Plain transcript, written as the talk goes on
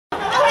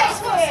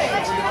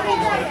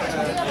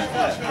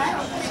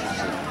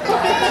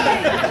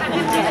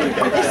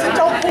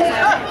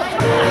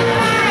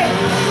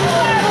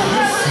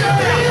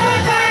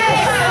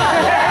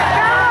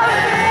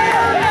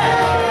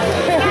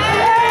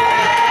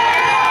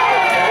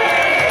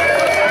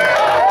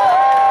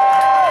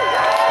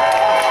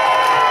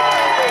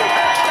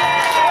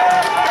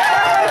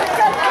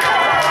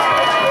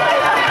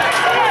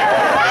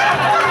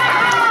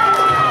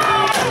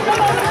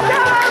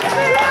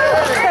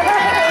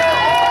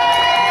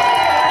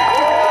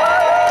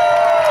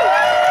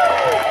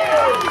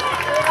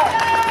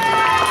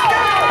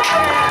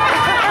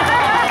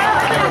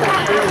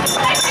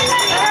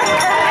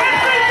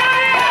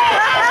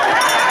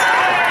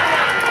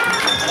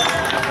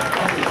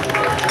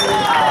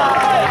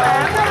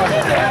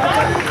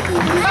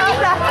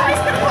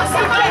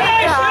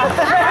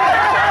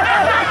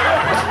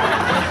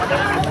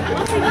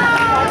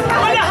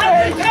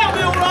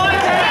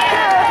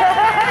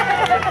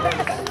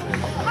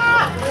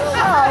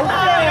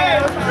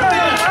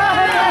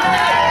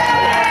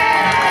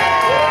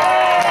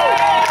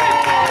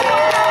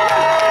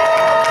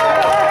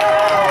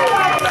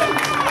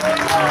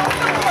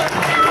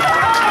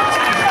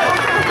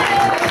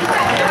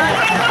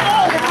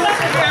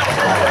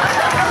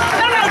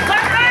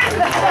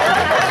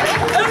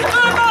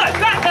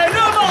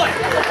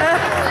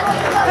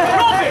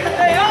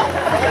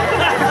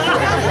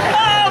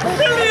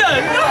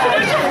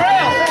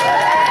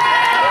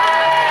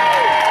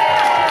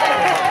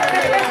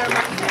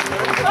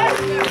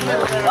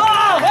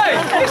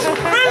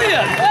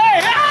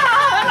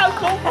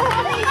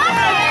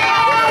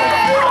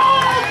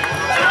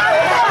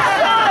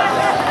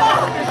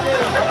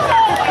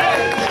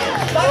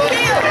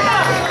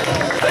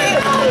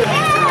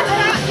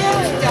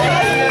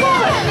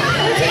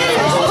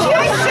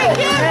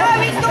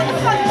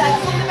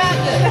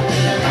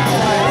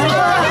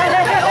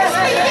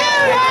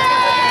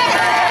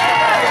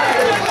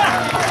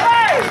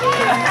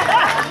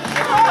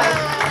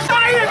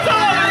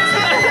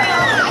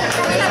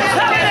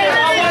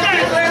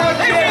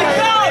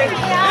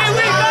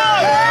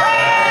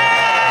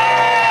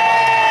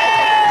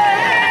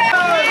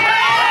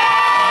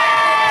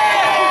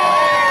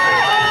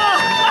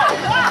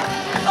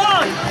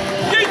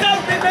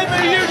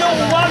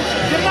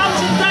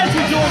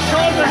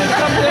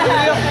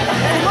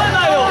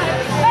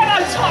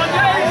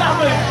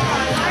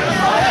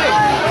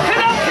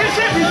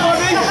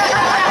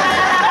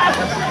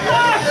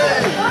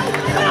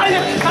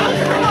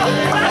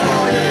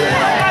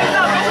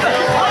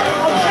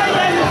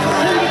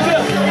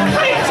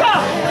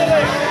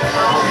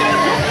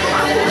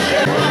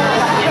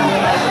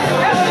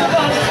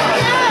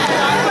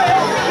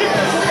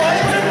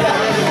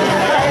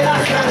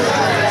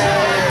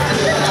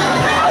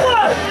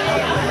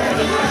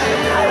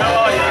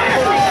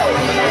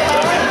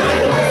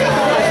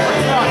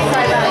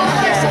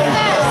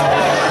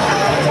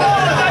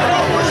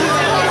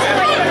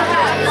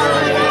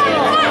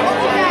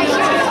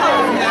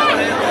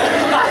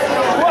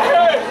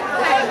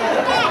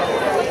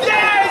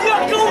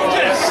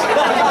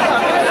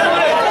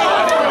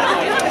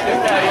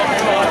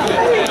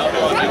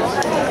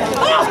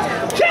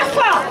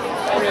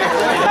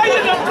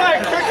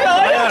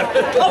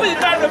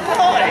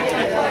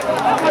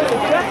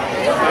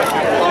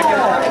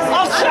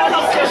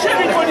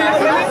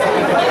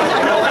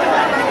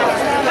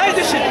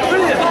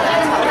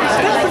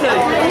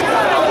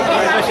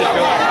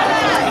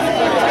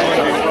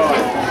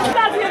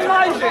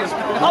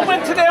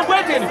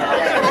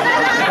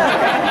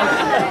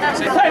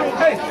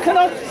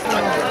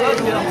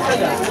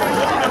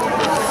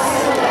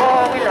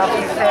Oh, we love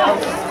you, Phil.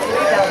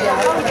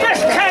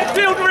 Best camp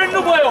builder in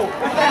the world.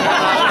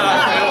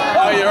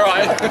 Oh, you're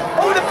right.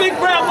 All the big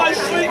railway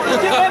sleepers,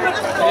 give them a...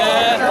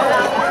 Yeah.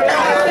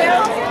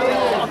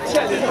 I'll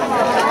tell you.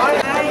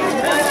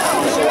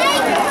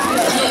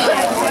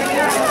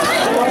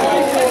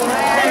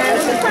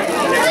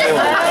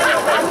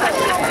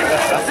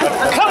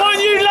 Come on,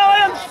 you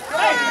lions!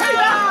 Hey,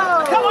 Peter!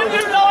 Come on,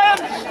 you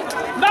lions!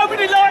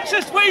 Nobody likes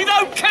us, we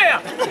don't care!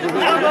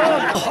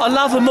 I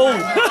love them all.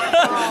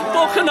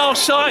 What can I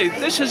say?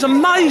 This is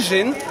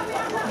amazing.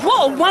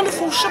 What a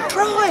wonderful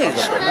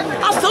surprise!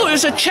 I thought it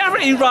was a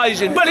charity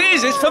raising, but it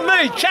is, it's for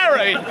me,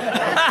 charity!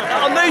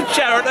 I need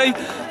charity.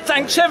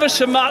 Thanks ever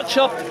so much.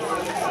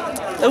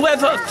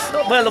 Whoever,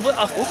 well,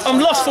 I'm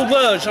lost for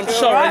words, I'm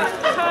sorry.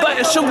 But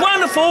it's so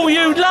wonderful,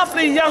 you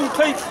lovely young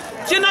people.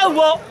 Do you know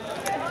what?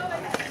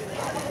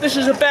 This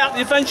is about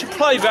the Adventure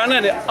Playground,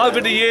 isn't it?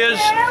 Over the years,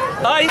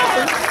 eh?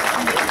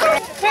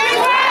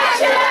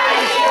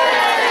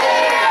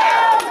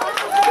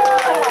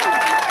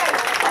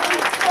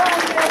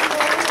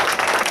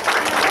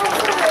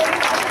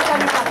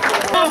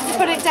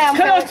 Put it down,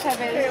 Can Phil, I-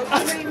 Chevy.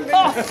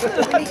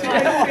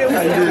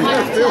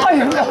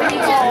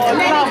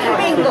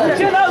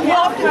 Do you know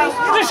what?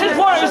 This is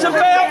what it's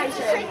about.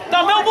 No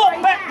matter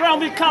what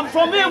background we come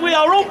from, here we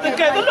are all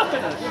together. Look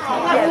at us.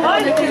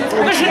 Hey?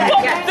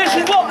 This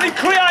is what we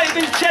created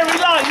in Cherry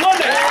Lane,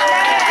 wasn't it?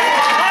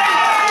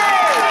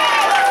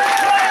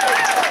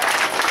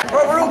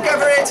 Well, we're all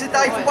gathered here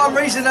today for one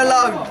reason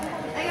alone,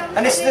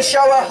 and it's to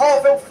show our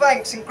heartfelt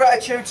thanks and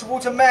gratitude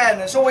towards a man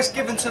that's always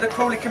given to the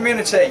Crawley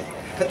community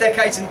for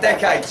decades and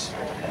decades.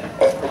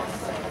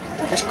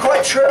 It's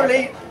quite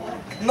truly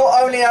not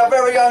only our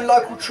very own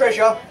local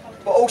treasure,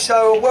 but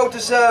also a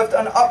well-deserved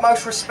and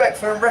utmost respect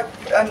for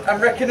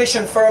and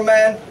recognition for a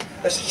man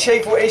that's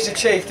achieved what he's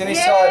achieved in his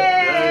time.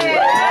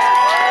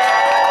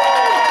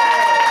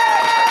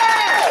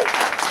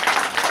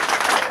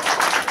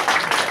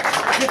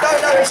 If you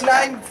don't know his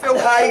name, Phil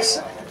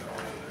Hayes,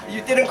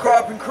 you didn't grow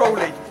up in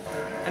Crawley.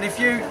 And if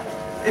you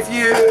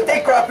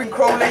did grow up in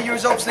Crawley, you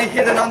was obviously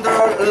hidden under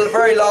a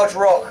very large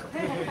rock.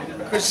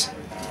 Because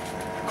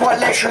quite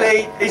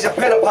literally, he's a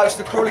pillar post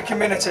of the Crawley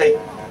community.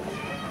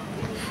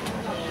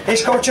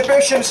 His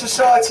contribution to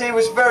society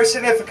was very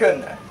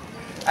significant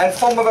and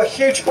formed a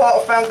huge part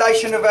of the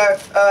foundation of our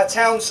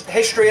town's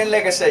history and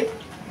legacy.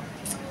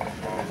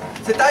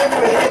 Today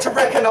we're here to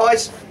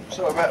recognise,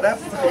 sorry about that.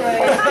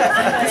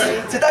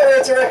 Today we're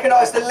here to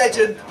recognise the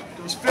legend,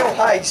 is Phil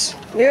Hayes.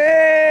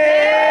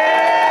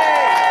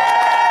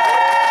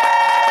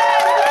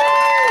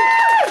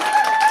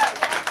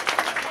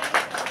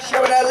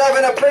 Showing our love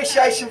and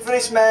appreciation for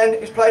this man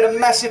who's played a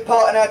massive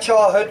part in our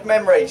childhood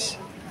memories.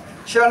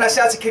 Showing us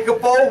how to kick a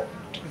ball,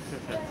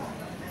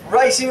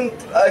 raising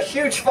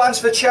huge funds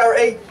for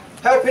charity,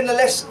 helping the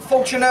less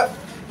fortunate,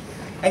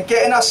 and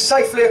getting us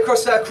safely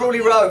across our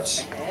Crawley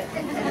roads.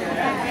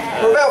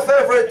 Without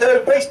further ado,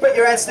 please put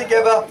your hands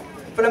together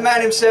for the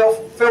man himself,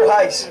 Phil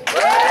Hayes.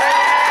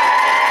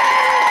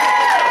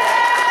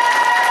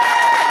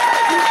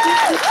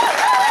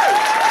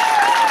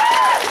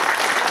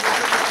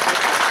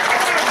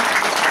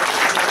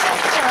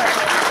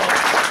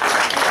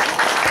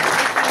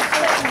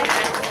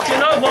 Do you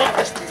know what?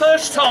 It's the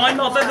first time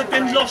I've ever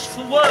been lost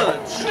for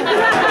words. Hey!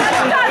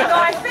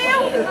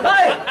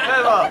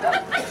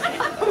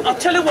 I'll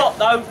tell you what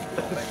though,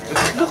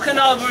 looking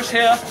over us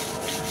here,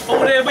 all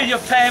there with your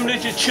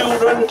families, your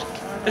children,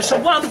 it's a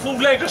wonderful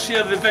legacy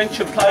of the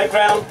Adventure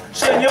Playground,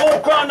 seeing you all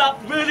grown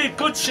up really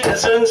good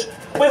citizens.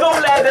 We've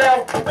all had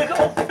we've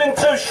all been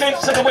two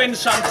sheets to the wind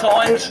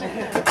sometimes,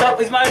 but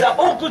we've made up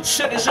all good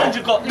citizens,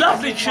 you've got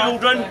lovely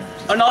children,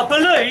 and I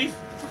believe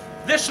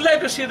this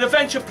legacy of the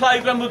Adventure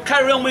Playground will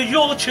carry on with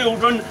your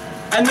children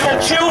and your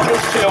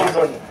children's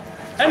children.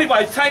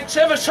 Anyway, thanks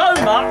ever so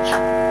much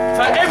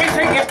for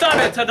everything you've done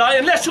here today,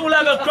 and let's all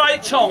have a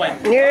great time.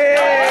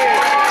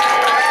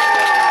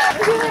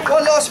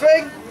 One last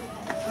thing,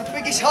 the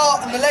biggest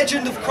heart and the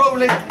legend of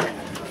Crawley,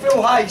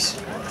 Phil Hayes.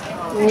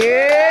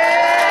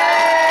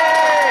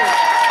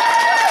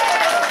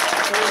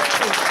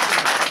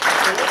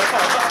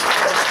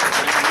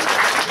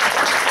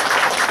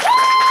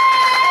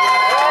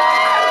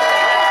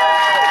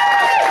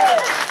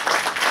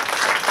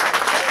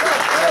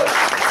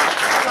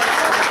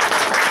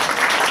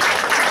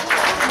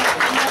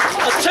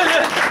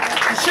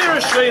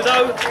 Seriously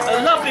though,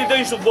 lovely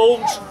these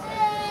awards,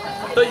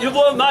 but you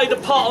were made a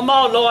part of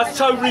my life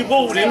so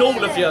rewarding,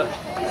 all of you.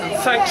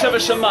 Thanks ever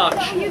so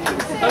much.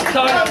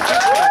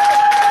 Okay.